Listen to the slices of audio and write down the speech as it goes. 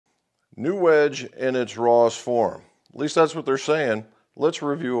New wedge in its rawest form. At least that's what they're saying. Let's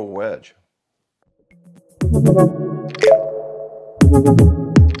review a wedge.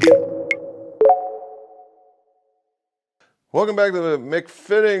 Welcome back to the Mick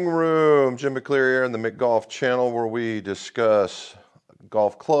Fitting Room. Jim McCleary here in the Mick Golf channel, where we discuss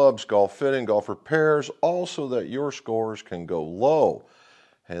golf clubs, golf fitting, golf repairs, all so that your scores can go low.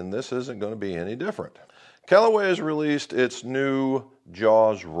 And this isn't going to be any different. Callaway has released its new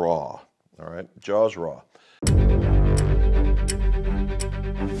JAWS RAW. All right, JAWS RAW.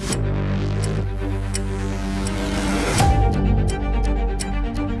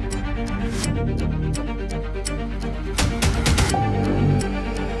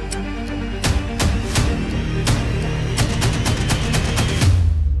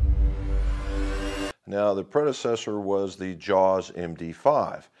 Now, the predecessor was the JAWS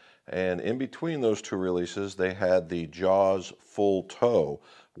MD5, and in between those two releases, they had the JAWS Full Toe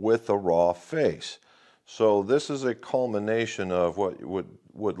with a raw face. So this is a culmination of what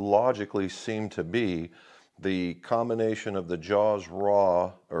would logically seem to be the combination of the JAWS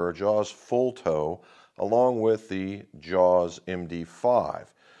Raw or JAWS Full Toe along with the JAWS MD5.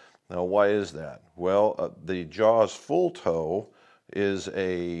 Now, why is that? Well, the JAWS Full Toe is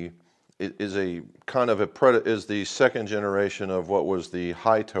the second generation of what was the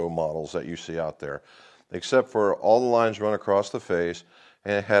high toe models that you see out there, except for all the lines run across the face,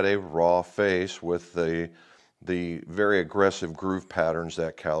 and it had a raw face with the very aggressive groove patterns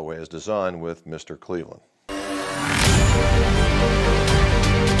that Callaway has designed with Mr. Cleveland.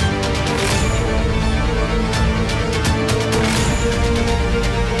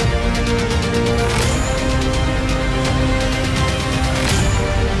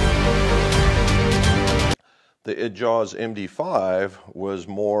 The JAWS MD5 was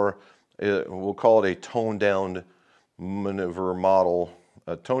more, we'll call it a toned down maneuver model,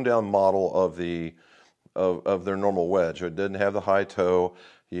 a toned down model of their normal wedge. It didn't have the high toe.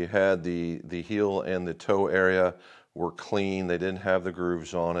 You had the heel and the toe area were clean. They didn't have the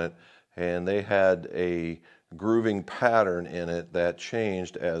grooves on it, and they had a grooving pattern in it that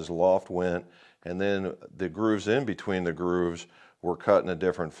changed as loft went, and then the grooves in between the grooves were cut in a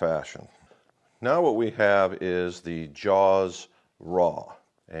different fashion. Now what we have is the JAWS RAW,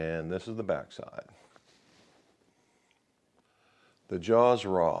 and this is the back side. The JAWS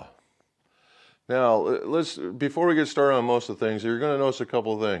RAW. Now, before we get started on most of the things, you're going to notice a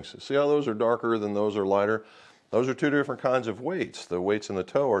couple of things. See how those are darker than those are lighter? Those are two different kinds of weights. The weights in the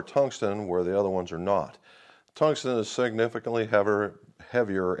toe are tungsten, where the other ones are not. Tungsten is significantly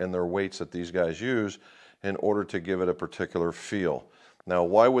heavier in their weights that these guys use in order to give it a particular feel. Now,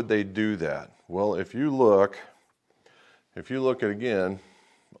 why would they do that? Well, if you look at again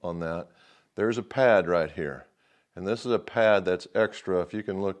on that, there's a pad right here. And this is a pad that's extra. If you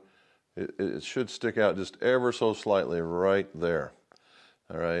can look, it should stick out just ever so slightly right there.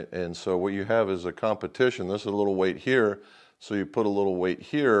 All right, and so what you have is a competition. This is a little weight here, so you put a little weight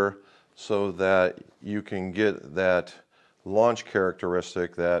here so that you can get that launch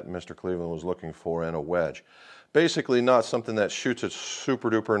characteristic that Mr. Cleveland was looking for in a wedge. Basically not something that shoots it super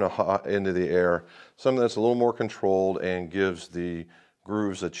duper into the air, something that's a little more controlled and gives the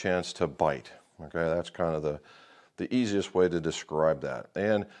grooves a chance to bite. Okay, that's kind of the easiest way to describe that.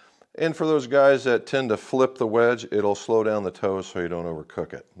 And for those guys that tend to flip the wedge, it'll slow down the toes so you don't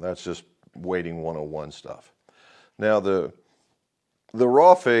overcook it. That's just weighting 101 stuff. Now the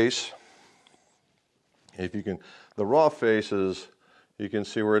raw face, the raw face is, you can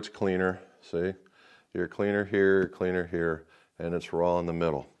see where it's cleaner, see? You're cleaner here, and it's raw in the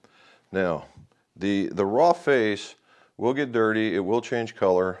middle. Now, the raw face will get dirty, it will change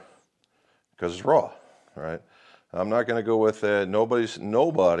color, because it's raw, right? I'm not going to go with that.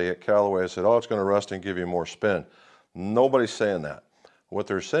 Nobody at Callaway said, oh, it's going to rust and give you more spin. Nobody's saying that. What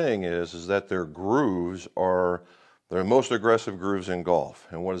they're saying is that their grooves are their most aggressive grooves in golf.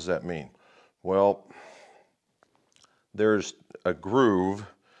 And what does that mean? Well, there's a groove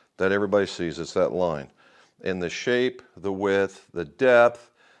that everybody sees. It's that line. And the shape, the width, the depth,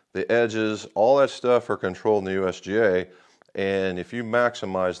 the edges, all that stuff are controlled in the USGA. And if you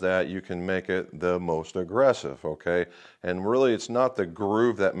maximize that, you can make it the most aggressive, okay? And really, it's not the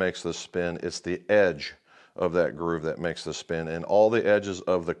groove that makes the spin, it's the edge of that groove that makes the spin, and all the edges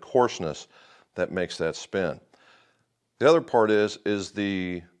of the coarseness that makes that spin. The other part is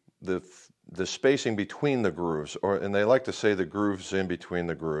the spacing between the grooves, and they like to say the grooves in between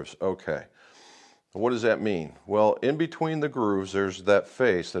the grooves. Okay. What does that mean? Well, in between the grooves, there's that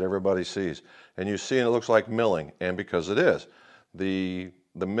face that everybody sees. And you see, and it looks like milling, and because it is. The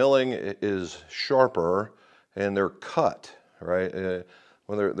milling is sharper, and they're cut, right?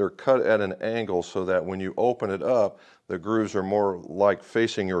 Well, they're cut at an angle so that when you open it up, the grooves are more like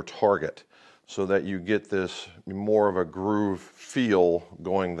facing your target, so that you get this more of a groove feel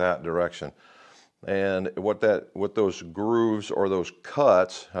going that direction. And what those grooves or those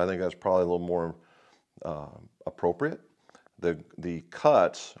cuts, I think that's probably a little more appropriate. The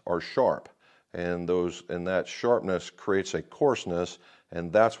cuts are sharp, and that sharpness creates a coarseness,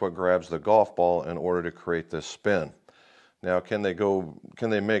 and that's what grabs the golf ball in order to create this spin. Now, can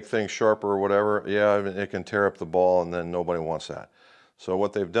they make things sharper or whatever? Yeah, it can tear up the ball, and then nobody wants that. So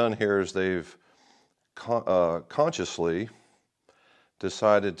what they've done here is they've consciously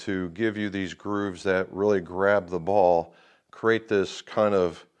decided to give you these grooves that really grab the ball, create this kind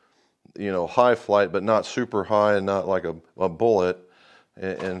of, high flight, but not super high and not like a bullet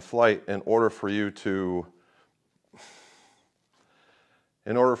in flight, in order for you to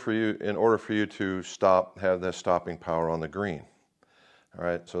have this stopping power on the green. All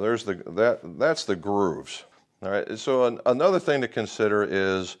right, so that's the grooves. All right, so another thing to consider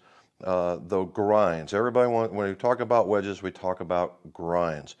is the grinds. When we talk about wedges, we talk about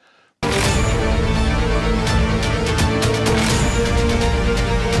grinds.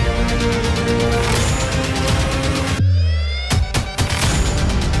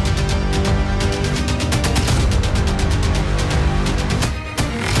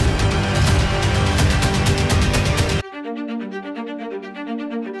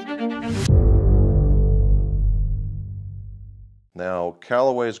 Now,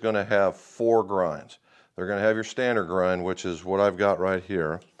 Callaway is going to have 4 grinds. They're going to have your standard grind, which is what I've got right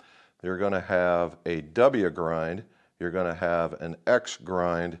here. You're going to have a W grind, you're going to have an X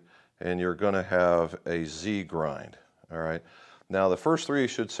grind, and you're going to have a Z grind. All right. Now, the first 3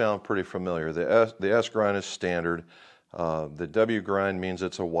 should sound pretty familiar. The S grind is standard. The W grind means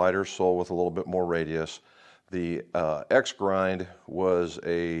it's a wider sole with a little bit more radius. The X grind was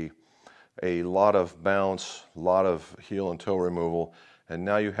a lot of bounce, a lot of heel and toe removal, and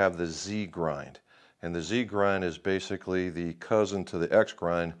now you have the Z grind. And the Z grind is basically the cousin to the X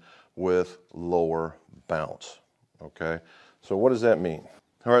grind with lower bounce. Okay, so what does that mean?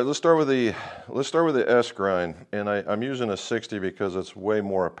 All right, let's start with the S grind, and I'm using a 60 because it's way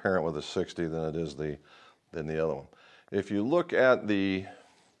more apparent with a 60 than it is than the other one. If you look at the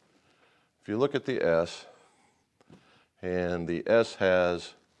S, and the S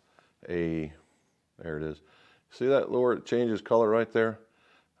has there it is. See that lower, it changes color right there?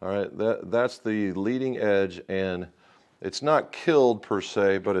 All right, that's the leading edge, and it's not killed per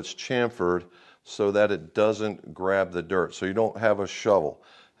se, but it's chamfered so that it doesn't grab the dirt, so you don't have a shovel.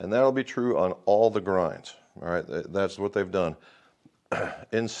 And that'll be true on all the grinds. All right, that's what they've done.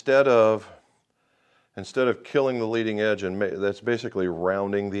 Instead of killing the leading edge, and that's basically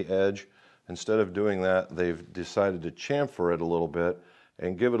rounding the edge, instead of doing that, they've decided to chamfer it a little bit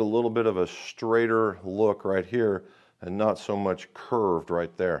and give it a little bit of a straighter look right here and not so much curved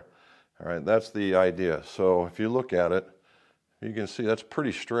right there. All right, that's the idea. So if you look at it, you can see that's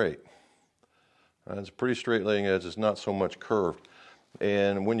pretty straight. It's a pretty straight leading edge. It's not so much curved.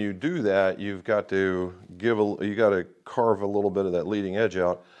 And when you do that, you've got to carve a little bit of that leading edge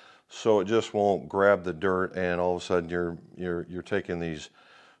out so it just won't grab the dirt, and all of a sudden you're taking these,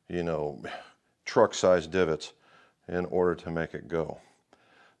 truck-sized divots in order to make it go.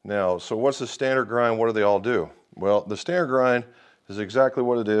 Now, so what's the standard grind? What do they all do? Well, the standard grind is exactly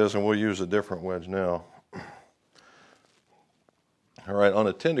what it is, and we'll use a different wedge now. All right, on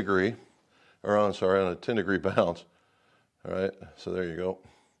a 10 degree bounce. All right, so there you go.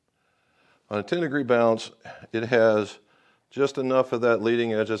 On a 10 degree bounce, it has just enough of that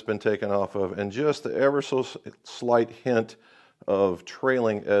leading edge that's been taken off of, and just the ever so slight hint of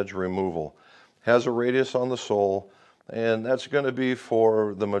trailing edge removal. Has a radius on the sole, and that's going to be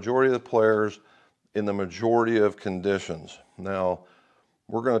for the majority of the players in the majority of conditions. Now,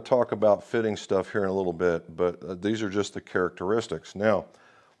 we're going to talk about fitting stuff here in a little bit, but these are just the characteristics. Now,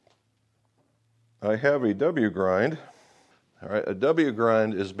 I have a W grind. All right, a W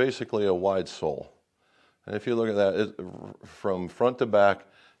grind is basically a wide sole. And if you look at that, from front to back,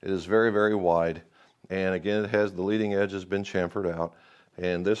 it is very, very wide. And again, it has the leading edge has been chamfered out.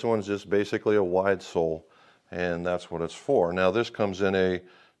 And this one's just basically a wide sole, and that's what it's for. Now, this comes in a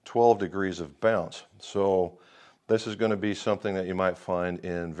 12 degrees of bounce. So this is going to be something that you might find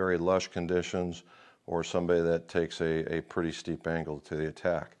in very lush conditions, or somebody that takes a pretty steep angle to the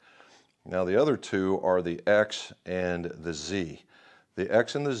attack. Now, the other two are the X and the Z. The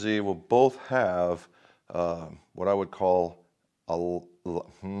X and the Z will both have what I would call I'll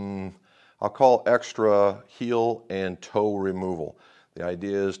call extra heel and toe removal. The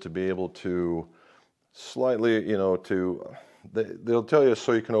idea is to be able to slightly, to they'll tell you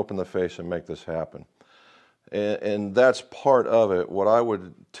so you can open the face and make this happen. And that's part of it. What I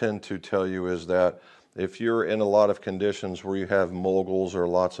would tend to tell you is that if you're in a lot of conditions where you have moguls or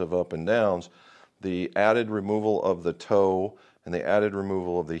lots of up and downs, the added removal of the toe and the added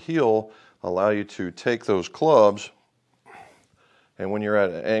removal of the heel allow you to take those clubs, and when you're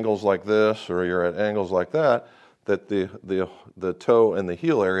at angles like this or you're at angles like that, that the toe and the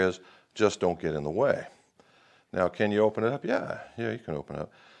heel areas just don't get in the way. Now, can you open it up? Yeah, you can open it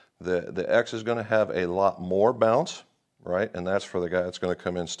up. The X is going to have a lot more bounce, right? And that's for the guy that's going to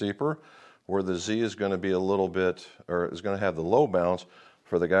come in steeper, where the Z is going to be a little bit, or is going to have the low bounce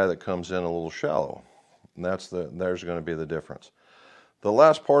for the guy that comes in a little shallow. And there's going to be the difference. The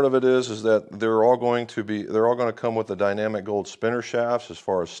last part of it is that they're all going to come with the dynamic gold spinner shafts as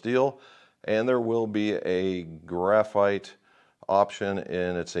far as steel, and there will be a graphite option,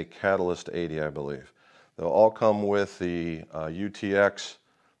 and it's a Catalyst 80, I believe. They'll all come with the UTX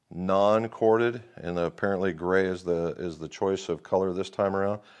non-corded, and apparently gray is the choice of color this time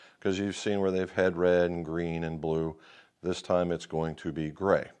around, because you've seen where they've had red and green and blue. This time it's going to be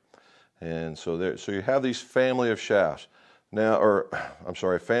gray. And so you have these family of shafts now, or I'm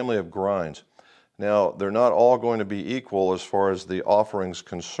sorry, family of grinds. Now, they're not all going to be equal as far as the offerings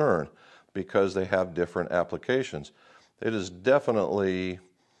concerned, because they have different applications. It is definitely,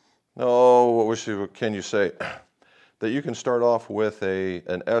 what can you say? That you can start off with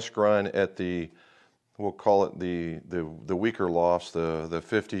an S grind at we'll call it the weaker lofts, the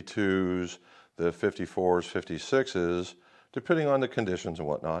 52s, the 54s, 56s, depending on the conditions and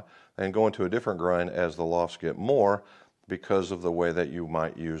whatnot, and go into a different grind as the lofts get more, because of the way that you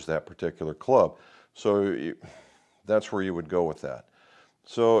might use that particular club. So that's where you would go with that.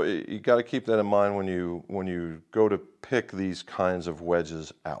 So you got to keep that in mind when you go to pick these kinds of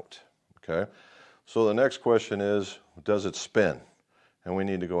wedges out. Okay. So the next question is, does it spin? And we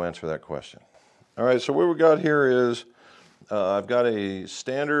need to go answer that question. All right. So what we got here is I've got a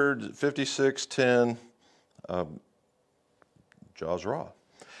standard 5610 JAWS RAW,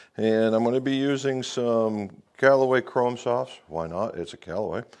 and I'm going to be using some Callaway Chrome Softs. Why not? It's a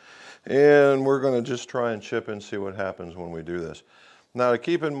Callaway. And we're going to just try and chip and see what happens when we do this. Now, to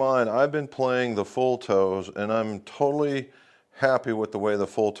keep in mind, I've been playing the full toes, and I'm totally happy with the way the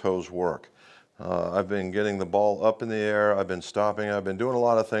full toes work. I've been getting the ball up in the air. I've been stopping. I've been doing a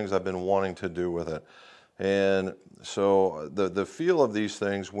lot of things I've been wanting to do with it. And so the feel of these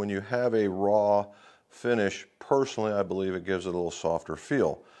things, when you have a raw finish, personally, I believe it gives it a little softer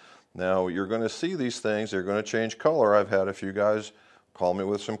feel. Now, you're going to see these things. They're going to change color. I've had a few guys call me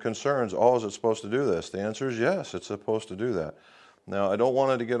with some concerns. Oh, is it supposed to do this? The answer is yes, it's supposed to do that. Now, I don't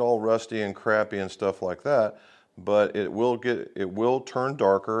want it to get all rusty and crappy and stuff like that, but it will turn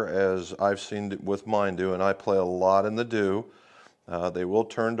darker, as I've seen with mine do, and I play a lot in the dew. They will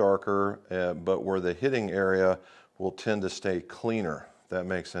turn darker, but where the hitting area will tend to stay cleaner, if that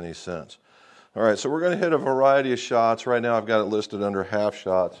makes any sense. All right, so we're going to hit a variety of shots. Right now I've got it listed under half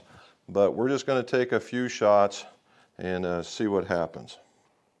shots, but we're just going to take a few shots and see what happens.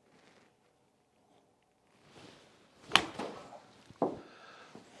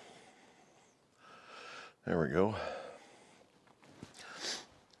 There we go.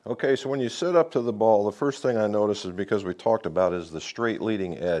 Okay, so when you set up to the ball, the first thing I notice is, because we talked about, is the straight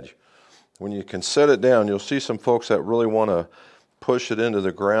leading edge. When you can set it down, you'll see some folks that really want to push it into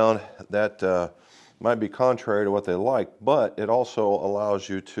the ground. That might be contrary to what they like, but it also allows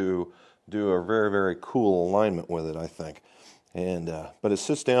you to do a very, very cool alignment with it, I think. And but it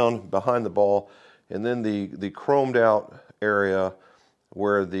sits down behind the ball, and then the chromed out area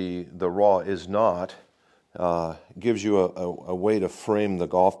where the raw is not gives you a way to frame the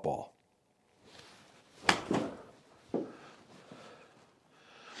golf ball.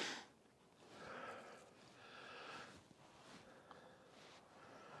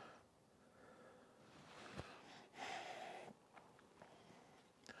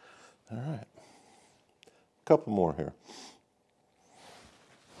 All right, a couple more here.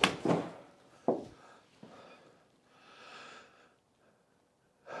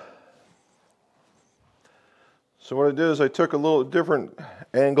 So what I did is I took a little different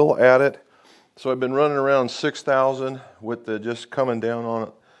angle at it. So I've been running around 6,000 with the just coming down on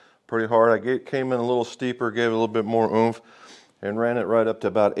it pretty hard. I came in a little steeper, gave it a little bit more oomph, and ran it right up to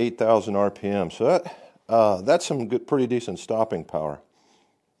about 8,000 RPM. So that's some good, pretty decent stopping power.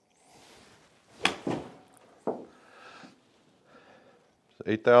 So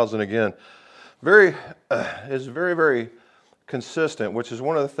 8,000 again. Is very, very consistent, which is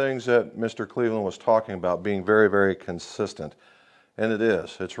one of the things that Mr. Cleveland was talking about, being very, very consistent. And it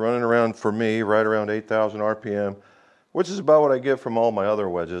is. It's running around, for me, right around 8,000 RPM. which is about what I get from all my other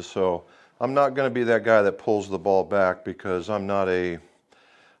wedges. So I'm not going to be that guy that pulls the ball back because I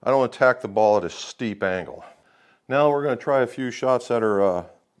don't attack the ball at a steep angle. Now we're going to try a few shots that are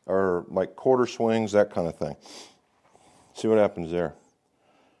like quarter swings, that kind of thing. See what happens there.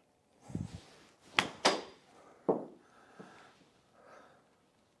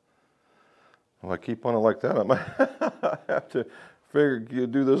 If I keep on it like that, I might have to figure you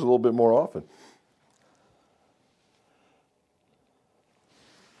do this a little bit more often.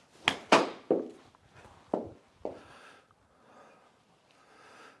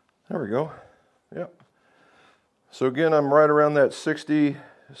 There we go. Yep. So again, I'm right around that 60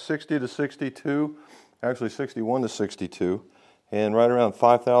 to 62, actually 61 to 62, and right around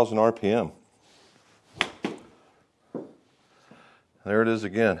 5,000 RPM. There it is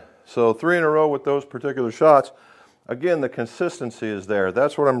again. So 3 in a row with those particular shots. Again, the consistency is there.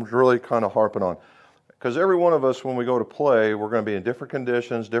 That's what I'm really kind of harping on. Because every one of us, when we go to play, we're going to be in different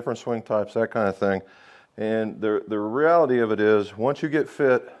conditions, different swing types, that kind of thing. And the reality of it is, once you get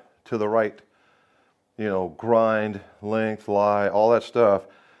fit to the right, grind, length, lie, all that stuff,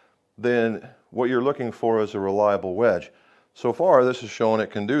 then what you're looking for is a reliable wedge. So far, this is showing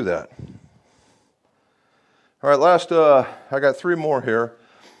it can do that. All right, last, I got 3 more here.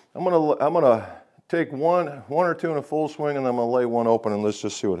 I'm gonna take one or two in a full swing, and then I'm gonna lay one open, and let's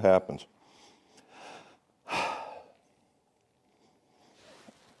just see what happens.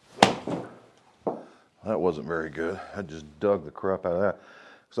 That wasn't very good. I just dug the crap out of that.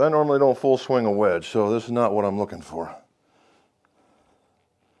 Because I normally don't full swing a wedge, so this is not what I'm looking for.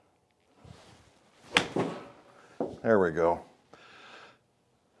 There we go.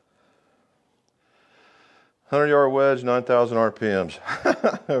 100-yard wedge, 9,000 RPMs.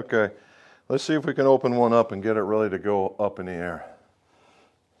 Okay, let's see if we can open one up and get it ready to go up in the air.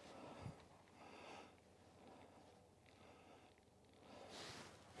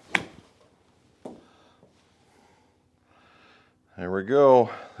 There we go.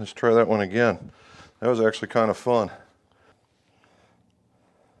 Let's try that one again. That was actually kind of fun.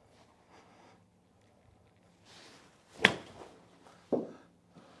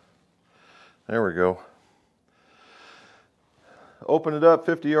 There we go. Open it up,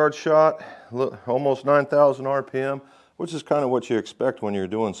 50-yard shot, almost 9,000 RPM, which is kind of what you expect when you're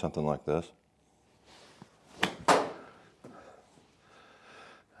doing something like this.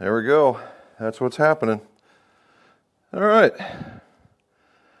 There we go. That's what's happening. All right,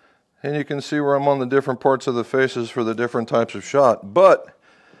 and you can see where I'm on the different parts of the faces for the different types of shot, but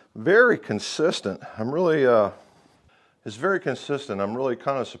very consistent. It's very consistent. I'm really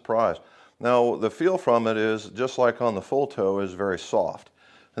kind of surprised. Now, the feel from it is, just like on the full toe, is very soft,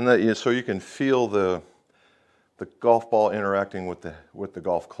 and so you can feel the golf ball interacting with the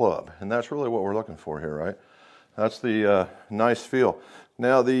golf club, and that's really what we're looking for here, right? That's the nice feel.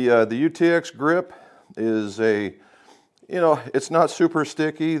 Now, the UTX grip is it's not super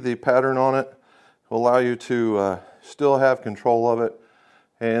sticky. The pattern on it will allow you to still have control of it.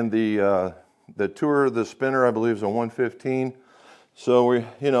 And the tour, the spinner, I believe, is a 115. So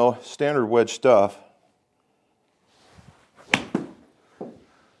standard wedge stuff.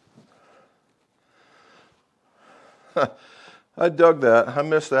 I dug that. I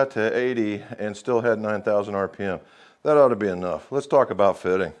missed that to 80 and still had 9,000 RPM. That ought to be enough. Let's talk about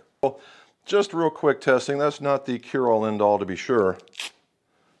fitting. Just real quick testing. That's not the cure-all end-all, to be sure.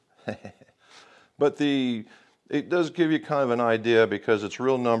 But it does give you kind of an idea, because it's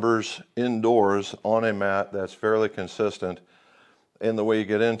real numbers indoors on a mat that's fairly consistent in the way you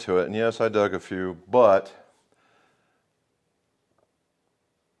get into it. And yes, I dug a few, but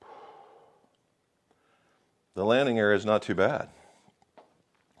the landing area is not too bad.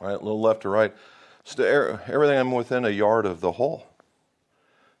 All right, a little left to right. Everything I'm within a yard of the hole.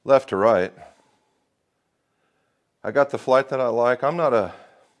 Left to right. I got the flight that I like. I'm not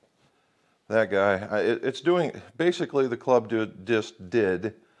that guy. It's doing, basically the club just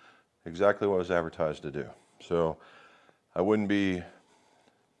did exactly what it was advertised to do. So I wouldn't be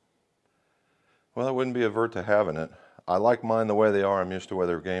avert to having it. I like mine the way they are. I'm used to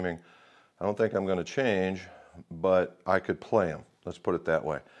weather gaming. I don't think I'm going to change, but I could play them. Let's put it that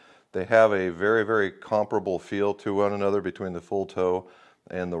way. They have a very, very comparable feel to one another between the full toe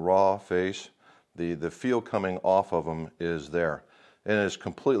and the raw face. The feel coming off of them is there, and it's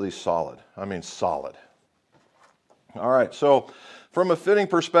completely solid. I mean, solid. All right, so from a fitting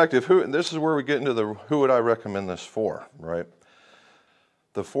perspective, this is where we get into who would I recommend this for, right?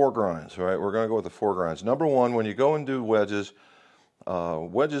 The 4 grinds, right? We're going to go with the 4 grinds. Number one, when you go and do wedges,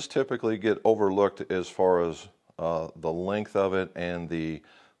 wedges typically get overlooked as far as the length of it and the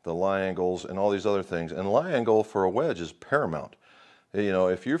the lie angles, and all these other things. And lie angle for a wedge is paramount. You know,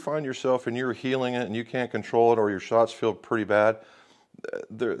 if you find yourself and you're heeling it and you can't control it, or your shots feel pretty bad,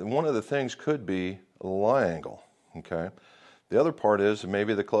 one of the things could be a lie angle, okay? The other part is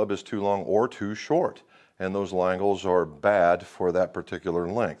maybe the club is too long or too short, and those lie angles are bad for that particular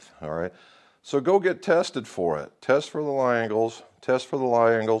length, all right? So go get tested for it. Test for the lie angles, test for the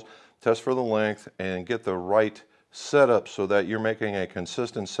lie angles, test for the length, and get the right setup so that you're making a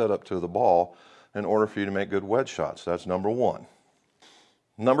consistent setup to the ball in order for you to make good wedge shots. That's number one.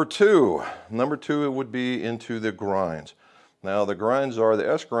 Number two it would be into the grinds. Now the grinds are, the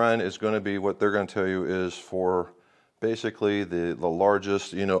S grind is going to be what they're going to tell you is for basically the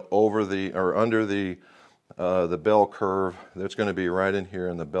largest, you know, over the or under the bell curve. That's going to be right in here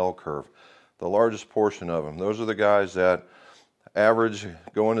in the bell curve. The largest portion of them. Those are the guys that average,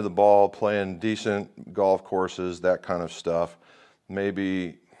 going to the ball, playing decent golf courses, that kind of stuff.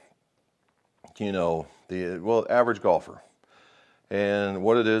 Maybe, you know, the average golfer. And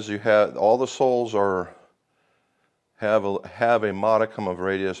what it is, you have all the soles have a modicum of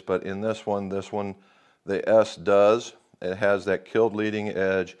radius, but in this one, the S does. It has that killed leading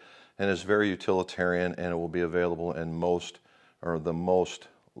edge, and is very utilitarian, and it will be available in most, or the most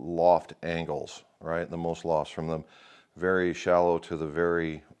loft angles, right? The most lofts, from the very shallow to the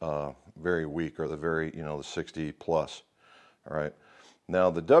very weak, or the very, you know, the 60 plus, all right? Now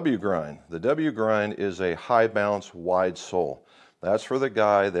the W grind. The W grind is a high bounce, wide sole. That's for the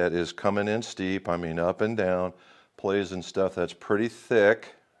guy that is coming in steep, I mean up and down, plays in stuff that's pretty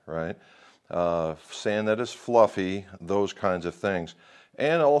thick, right? Sand that is fluffy, those kinds of things.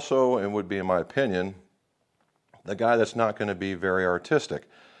 And also, it would be, in my opinion, the guy that's not going to be very artistic.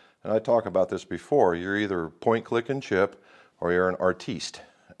 And I talked about this before. You're either point, click, and chip, or you're an artiste.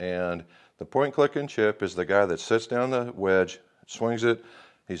 And the point, click, and chip is the guy that sits down the wedge, swings it,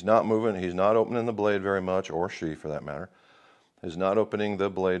 he's not moving, he's not opening the blade very much, or she for that matter, is not opening the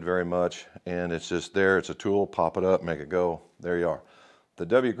blade very much, and it's just there, it's a tool, pop it up, make it go, there you are. The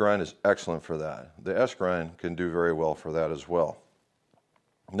W grind is excellent for that. The S grind can do very well for that as well.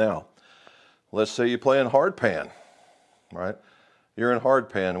 Now, let's say you play in hard pan, right? You're in hard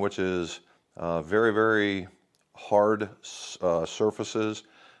pan, which is very, very hard surfaces.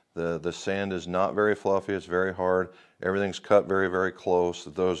 The sand is not very fluffy, it's very hard. Everything's cut very, very close,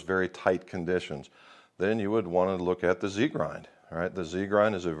 those very tight conditions. Then you would want to look at the Z grind, right? The Z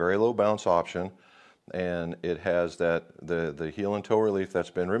grind is a very low bounce option, and it has that the heel and toe relief that's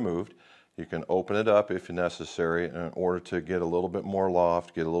been removed. You can open it up if necessary in order to get a little bit more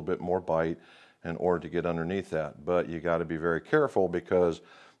loft, get a little bit more bite in order to get underneath that. But you got to be very careful, because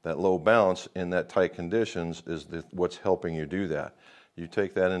that low bounce in that tight conditions is what's helping you do that. You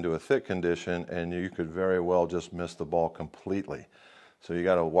take that into a thick condition and you could very well just miss the ball completely. So you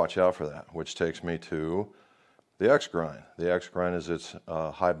got to watch out for that, which takes me to the X grind. The X grind is its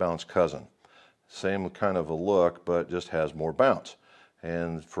high bounce cousin. Same kind of a look, but just has more bounce.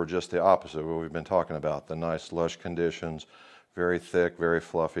 And for just the opposite of what we've been talking about, the nice lush conditions, very thick, very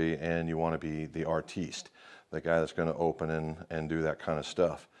fluffy, and you want to be the artiste, the guy that's going to open and do that kind of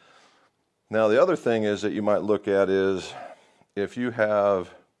stuff. Now the other thing is that you might look at is, if you have,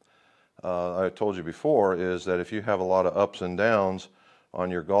 I told you before, is that if you have a lot of ups and downs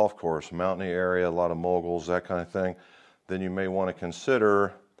on your golf course, mountainy area, a lot of moguls, that kind of thing, then you may want to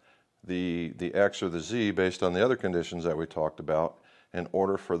consider the X or the Z based on the other conditions that we talked about, in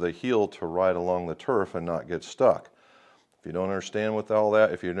order for the heel to ride along the turf and not get stuck. If you don't understand with all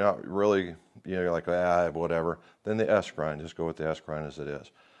that, if you're not really, you know, like, whatever, then the S grind, just go with the S grind as it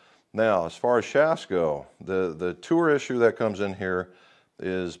is. Now, as far as shafts go, the tour issue that comes in here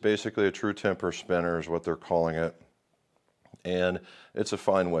is basically a true temper spinner is what they're calling it. And it's a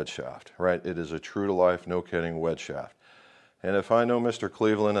fine wedge shaft, right? It is a true to life, no kidding, wedge shaft. And if I know Mr.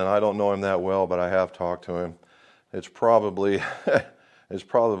 Cleveland, and I don't know him that well, but I have talked to him, it's probably it's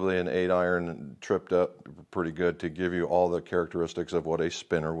probably an 8-iron tripped up pretty good to give you all the characteristics of what a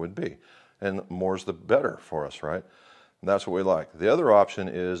spinner would be. And more's the better for us, right? And that's what we like. The other option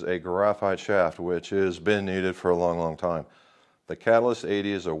is a graphite shaft, which has been needed for a long, long time. The Catalyst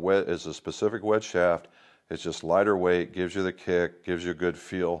 80 is a specific wedge shaft. It's just lighter weight, gives you the kick, gives you a good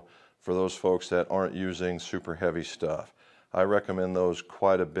feel for those folks that aren't using super heavy stuff. I recommend those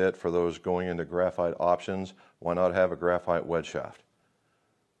quite a bit for those going into graphite options. Why not have a graphite wedge shaft?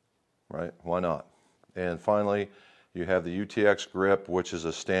 Right? Why not? And finally, you have the UTX grip, which is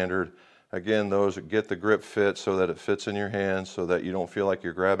a standard. Again, those get the grip fit so that it fits in your hands, so that you don't feel like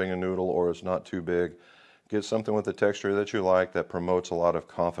you're grabbing a noodle or it's not too big. Get something with the texture that you like that promotes a lot of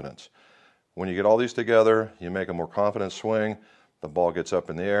confidence. When you get all these together, you make a more confident swing. The ball gets up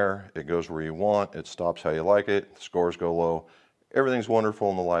in the air, it goes where you want, it stops how you like it, the scores go low. Everything's wonderful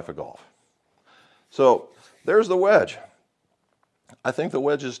in the life of golf. So there's the wedge. I think the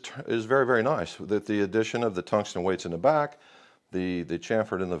wedge is very, very nice. With the addition of the tungsten weights in the back, the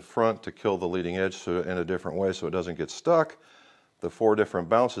chamfered in the front to kill the leading edge in a different way so it doesn't get stuck, the 4 different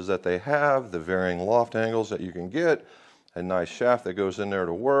bounces that they have, the varying loft angles that you can get, a nice shaft that goes in there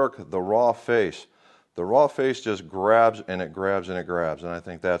to work, the raw face. The raw face just grabs and it grabs and it grabs, and I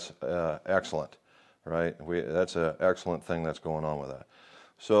think that's excellent, right? That's an excellent thing that's going on with that.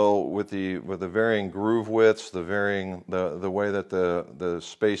 So with the varying groove widths, the way that the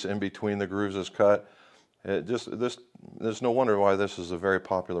space in between the grooves is cut, there's no wonder why this is a very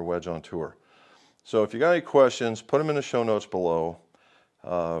popular wedge on tour. So if you got any questions, put them in the show notes below.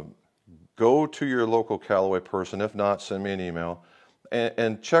 Go to your local Callaway person. If not, send me an email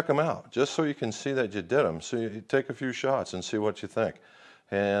and check them out, just so you can see that you did them. So you take a few shots and see what you think.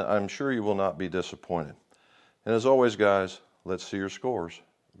 And I'm sure you will not be disappointed. And as always, guys, let's see your scores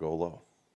go low.